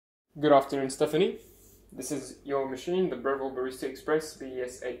Good afternoon, Stephanie. This is your machine, the Breville Barista Express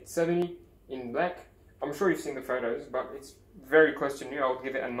BES870 in black. I'm sure you've seen the photos, but it's very close to new. I would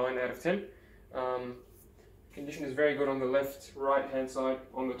give it a 9 out of 10. Condition is very good on the left, right hand side,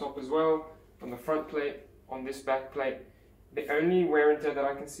 on the top as well, on the front plate, on this back plate. The only wear and tear that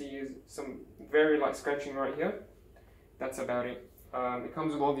I can see is some very light scratching right here. That's about it. It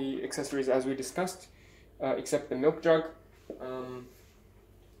comes with all the accessories as we discussed, except the milk jug.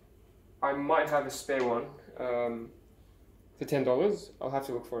 I might have a spare one for $10. I'll have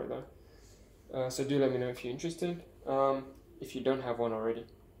to look for it though. So do let me know if you're interested, if you don't have one already.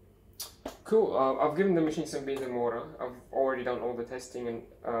 Cool, I've given the machine some beans and water. I've already done all the testing and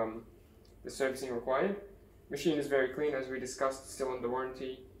the servicing required. Machine is very clean as we discussed, still under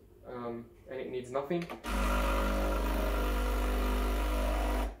warranty, and it needs nothing.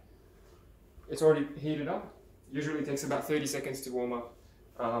 It's already heated up. Usually takes about 30 seconds to warm up.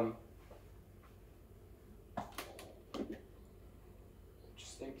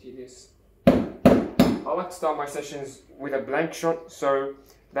 Just empty this. I like to start my sessions with a blank shot, so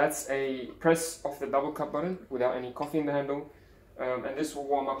that's a press of the double cup button without any coffee in the handle. And this will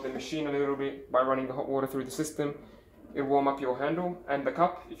warm up the machine a little bit by running the hot water through the system. It'll warm up your handle and the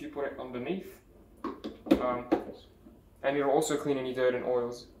cup if you put it underneath. And it'll also clean any dirt and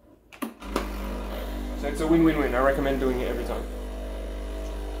oils. So it's a win-win-win. I recommend doing it every time.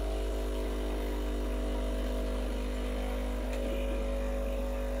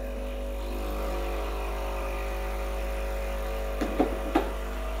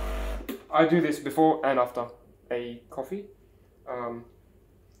 I do this before and after a coffee.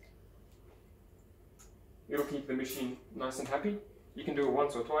 It'll keep the machine nice and happy. You can do it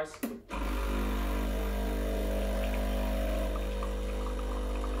once or twice.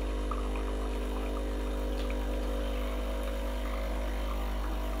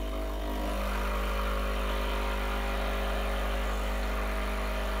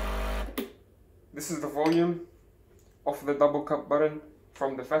 This is the volume of the double cup button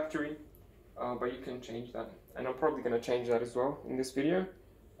from the factory. But you can change that, and I'm probably going to change that as well in this video.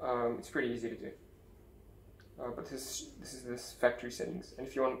 It's pretty easy to do. But this is this factory settings, and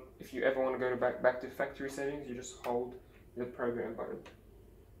if you ever want to go back to factory settings, you just hold the program button.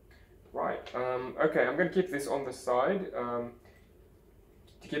 Right. Okay, I'm going to keep this on the side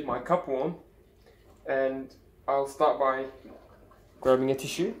to keep my cup warm, and I'll start by grabbing a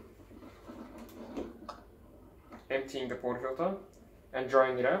tissue, emptying the portafilter, and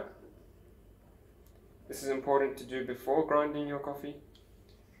drying it out. This is important to do before grinding your coffee.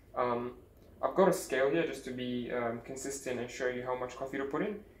 I've got a scale here just to be consistent and show you how much coffee to put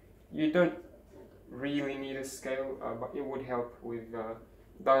in. You don't really need a scale, but it would help with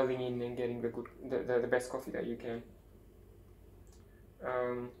dialing in and getting the best coffee that you can.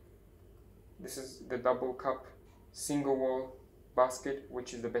 This is the double cup single wall basket,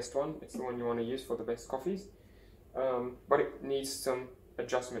 which is the best one. It's the one you want to use for the best coffees. But it needs some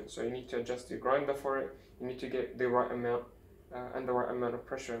adjustment, so you need to adjust your grinder for it. You need to get the right amount and the right amount of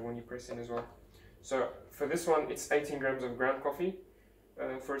pressure when you press in as well. So for this one, it's 18 grams of ground coffee.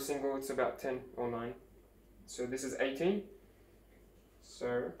 For a single, it's about 10 or 9. So this is 18.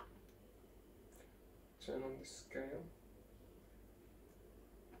 So turn on the scale.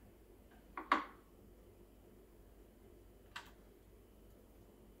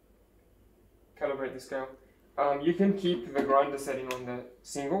 Calibrate the scale. You can keep the grinder setting on the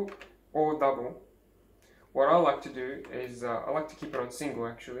single or double. What I like to do is, I like to keep it on single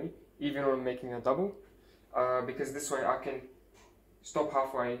actually, even when I'm making a double, because this way I can stop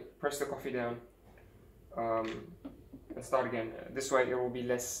halfway, press the coffee down, and start again. This way it will be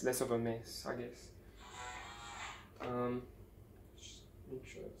less of a mess, I guess. Just make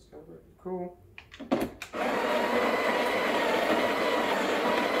sure it's covered. Cool.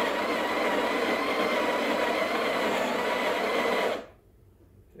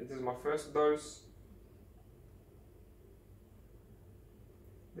 This is my first dose.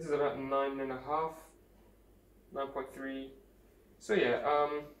 This is about 9.5, 9.3. So yeah,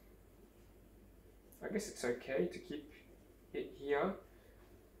 I guess it's okay to keep it here.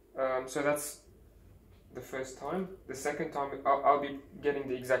 So that's the first time. The second time, I'll be getting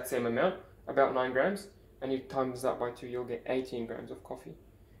the exact same amount, about 9 grams, and you times that by 2, you'll get 18 grams of coffee.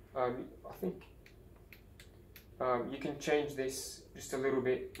 I think you can change this just a little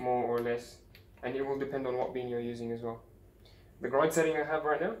bit more or less, and it will depend on what bean you're using as well. The grind setting I have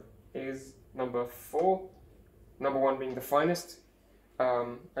right now is number 4, number 1 being the finest,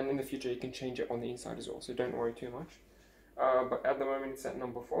 and in the future you can change it on the inside as well, so don't worry too much. But at the moment it's at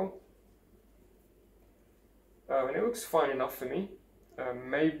number 4, and it looks fine enough for me.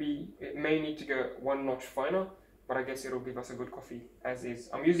 maybe it may need to go one notch finer, but I guess it'll give us a good coffee as is.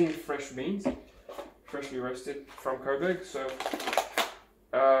 I'm using fresh beans, freshly roasted from Coburg, so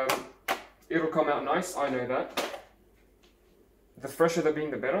it'll come out nice, I know that. The fresher the bean,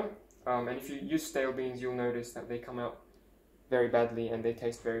 the better. And if you use stale beans, you'll notice that they come out very badly and they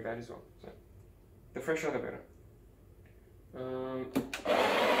taste very bad as well. So the fresher the better. One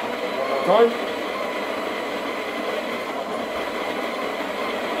more time.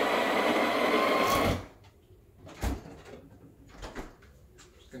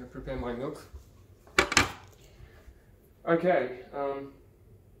 Just gonna prepare my milk. Okay,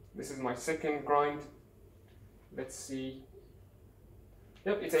 this is my second grind. Let's see.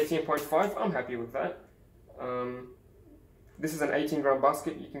 Yep, it's 18.5. I'm happy with that. This is an 18 gram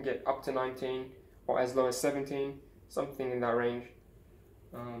basket. You can get up to 19 or as low as 17, something in that range.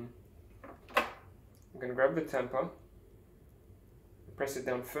 I'm going to grab the tamper, press it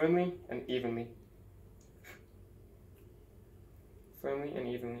down firmly and evenly. Firmly and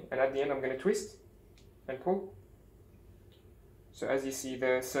evenly. And at the end I'm going to twist and pull. So as you see,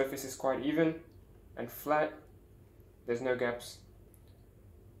 the surface is quite even and flat. There's no gaps.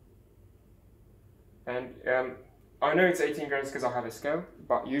 And I know it's 18 grams because I have a scale,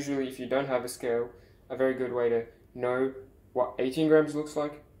 but usually if you don't have a scale, a very good way to know what 18 grams looks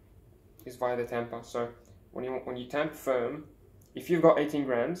like is via the tamper. So when you tamp firm, if you've got 18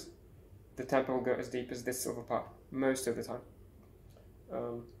 grams, the tamper will go as deep as this silver part most of the time.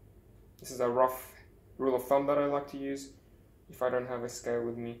 This is a rough rule of thumb that I like to use if I don't have a scale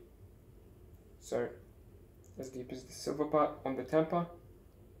with me. So as deep as the silver part on the tamper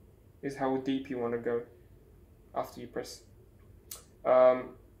is how deep you want to go after you press.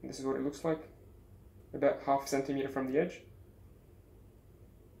 This is what it looks like, about ½ centimeter from the edge.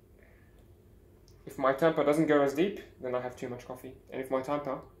 If my tamper doesn't go as deep, then I have too much coffee. And if my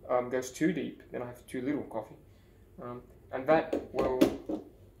tamper goes too deep, then I have too little coffee. And that will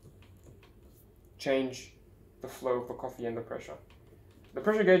change the flow of the coffee and the pressure. The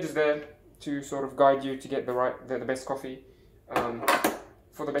pressure gauge is there to sort of guide you to get the best coffee.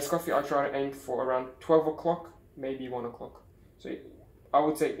 For the best coffee, I try to aim for around 12 o'clock, maybe 1 o'clock. So I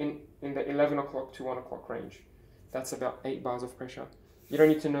would say in the 11 o'clock to 1 o'clock range. That's about 8 bars of pressure. You don't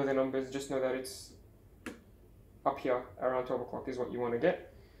need to know the numbers, just know that it's up here around 12 o'clock is what you want to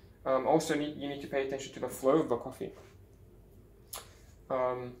get. Also, you need to pay attention to the flow of the coffee.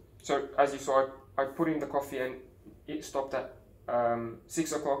 So as you saw, I put in the coffee and it stopped at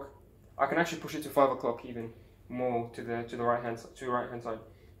 6 o'clock. I can actually push it to 5 o'clock even more to the right hand side.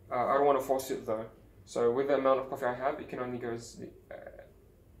 I don't want to force it though. So with the amount of coffee I have, it can only go to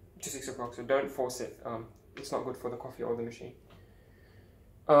 6 o'clock. So don't force it. It's not good for the coffee or the machine.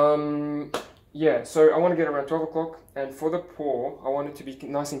 Yeah, so I want to get around 12 o'clock, and for the pour, I want it to be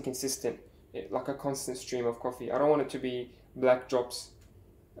nice and consistent, like a constant stream of coffee. I don't want it to be black drops,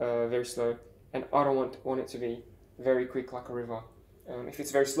 very slow, and I don't want it to be very quick like a river. If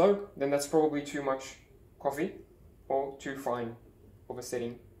it's very slow, then that's probably too much coffee or too fine of a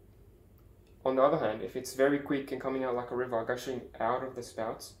setting. On the other hand, if it's very quick and coming out like a river, gushing out of the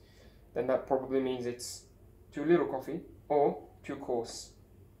spouts, then that probably means it's too little coffee or too coarse.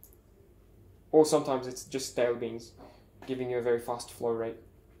 Or sometimes it's just stale beans, giving you a very fast flow rate.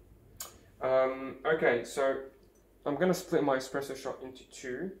 Okay, so I'm going to split my espresso shot into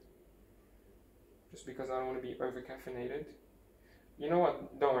 2, just because I don't want to be over caffeinated. You know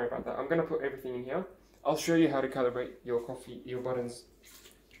what, don't worry about that. I'm going to put everything in here. I'll show you how to calibrate your coffee, your buttons.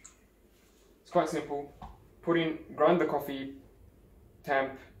 It's quite simple. Grind the coffee,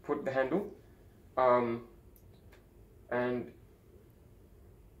 tamp, put the handle, and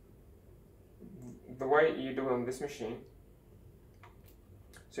the way you do it on this machine,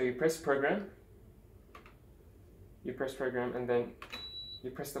 so you press program, and then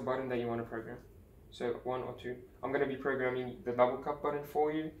you press the button that you want to program. So 1 or 2. I'm going to be programming the double cup button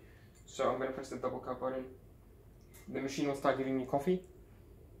for you. So I'm going to press the double cup button. The machine will start giving me coffee.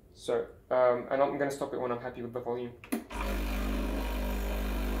 So, and I'm going to stop it when I'm happy with the volume.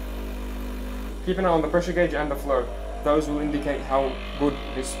 Keep an eye on the pressure gauge and the flow. Those will indicate how good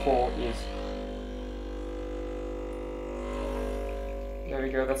this pour is. There we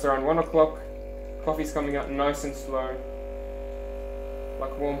go, that's around 1 o'clock. Coffee's coming out nice and slow,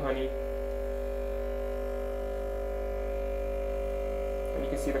 like warm honey. And you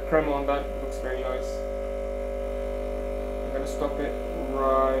can see the crema on that, it looks very nice. I'm going to stop it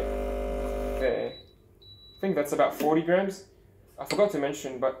right there. I think that's about 40 grams. I forgot to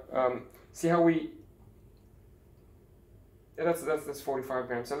mention, but see how we... Yeah, that's 45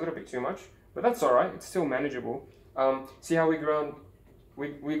 grams, a little bit too much, but that's alright, it's still manageable. See how we ground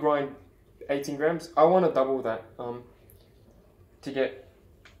we grind 18 grams. I want to double that to get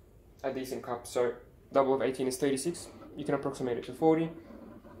a decent cup. So double of 18 is 36. You can approximate it to 40.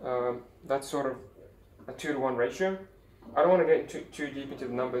 That's sort of a 2-to-1 ratio. I don't want to get too deep into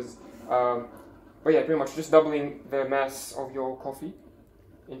the numbers, but yeah, pretty much just doubling the mass of your coffee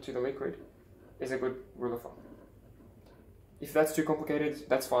into the liquid is a good rule of thumb. If that's too complicated,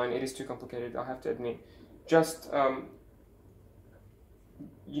 that's fine. It is too complicated, I have to admit. Just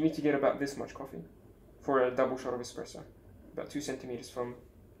you need to get about this much coffee for a double shot of espresso, about 2 centimeters from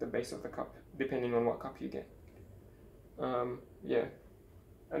the base of the cup, depending on what cup you get. Yeah,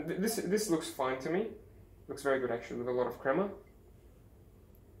 and this looks fine to me. Looks very good actually, with a lot of crema.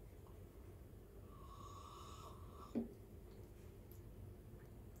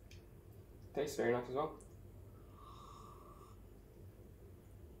 Tastes very nice as well.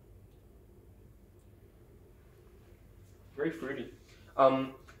 Very fruity.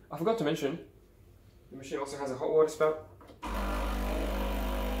 I forgot to mention, the machine also has a hot water spout.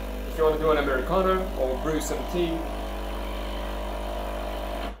 If you want to do an Americano or brew some tea,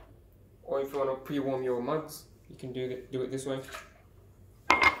 or if you want to pre-warm your mugs, you can do it this way.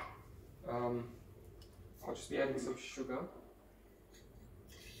 I'll just be adding some sugar.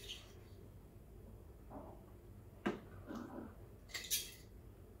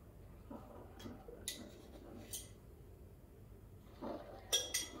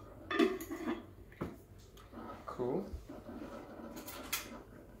 Cool.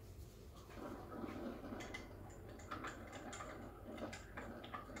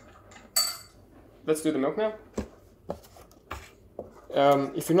 Let's do the milk now.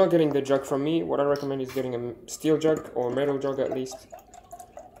 If you're not getting the jug from me, what I recommend is getting a steel jug or a metal jug at least.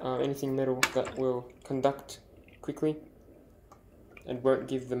 Anything metal that will conduct quickly and won't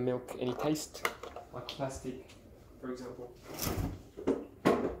give the milk any taste, like plastic, for example.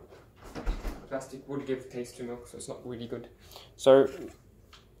 Plastic would give taste to milk, so it's not really good. So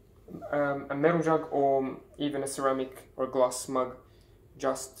a metal jug or even a ceramic or glass mug,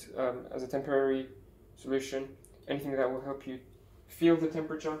 just as a temporary solution. Anything that will help you feel the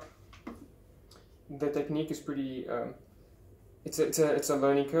temperature. The technique is pretty. It's a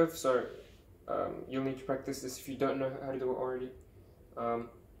learning curve, so you'll need to practice this if you don't know how to do it already. I'm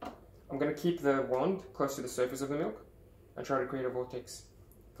going to keep the wand close to the surface of the milk and try to create a vortex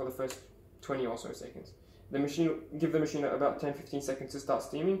for the first 20 or so seconds. Give the machine about 10-15 seconds to start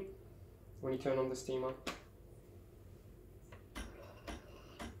steaming when you turn on the steamer.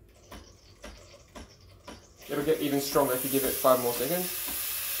 It'll get even stronger if you give it 5 more seconds.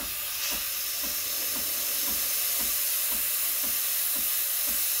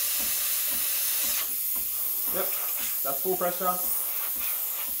 Yep, that's full pressure.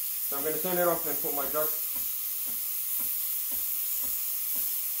 So I'm going to turn it off and then put my jug.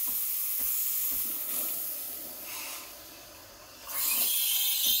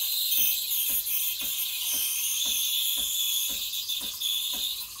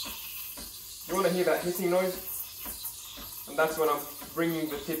 You want to hear that hissing noise, and that's when I'm bringing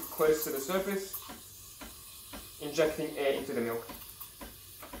the tip close to the surface, injecting air into the milk.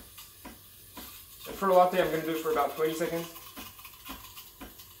 And for a latte, I'm going to do it for about 20 seconds.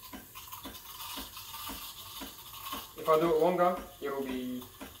 If I do it longer, it will be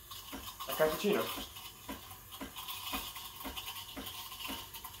a cappuccino.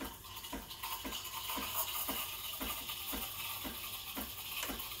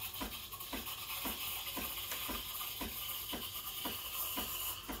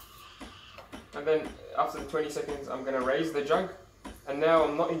 And then after the 20 seconds, I'm going to raise the jug, and now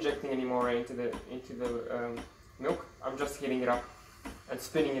I'm not injecting any more air into the milk. I'm just heating it up and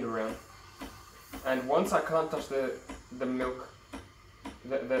spinning it around. And once I can't touch the milk,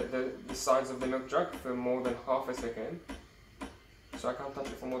 the sides of the milk jug for more than half a second, so I can't touch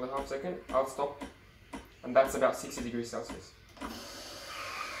it for more than half a second, I'll stop, and that's about 60 degrees Celsius.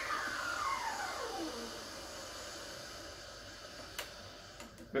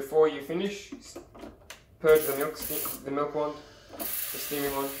 Before you finish, purge the milk wand, the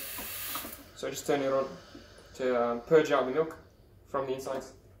steaming one. So just turn it on to purge out the milk from the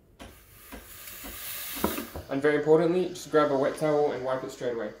insides. And very importantly, just grab a wet towel and wipe it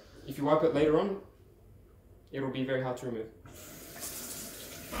straight away. If you wipe it later on, it will be very hard to remove.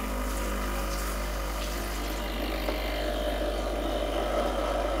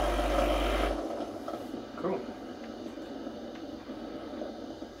 Cool.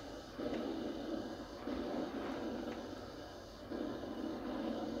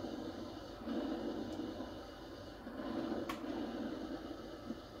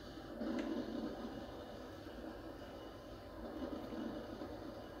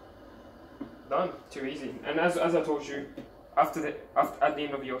 Done. Too easy. And as I told you, at the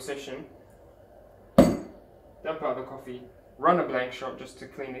end of your session, dump out the coffee, run a blank shot just to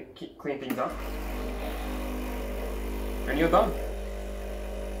clean things up, and you're done.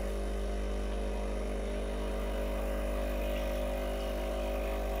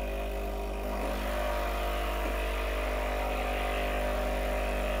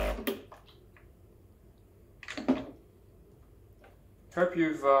 Hope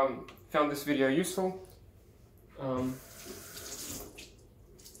you've found this video useful. I'm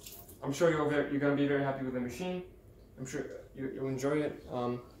sure you're going to be very happy with the machine. I'm sure you'll enjoy it.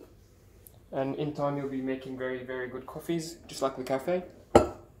 And in time you'll be making very, very good coffees, just like the cafe.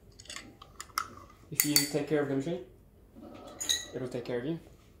 If you take care of the machine, it'll take care of you.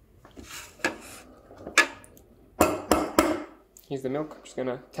 Here's the milk. I'm just going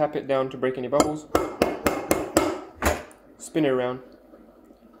to tap it down to break any bubbles. Spin it around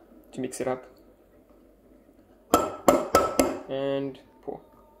to mix it up. And pour.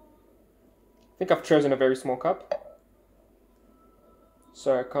 I think I've chosen a very small cup,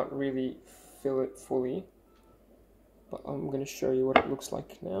 so I can't really fill it fully, but I'm going to show you what it looks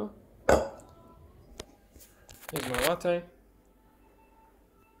like now. Here's my latte.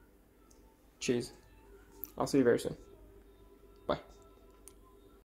 Cheers. I'll see you very soon.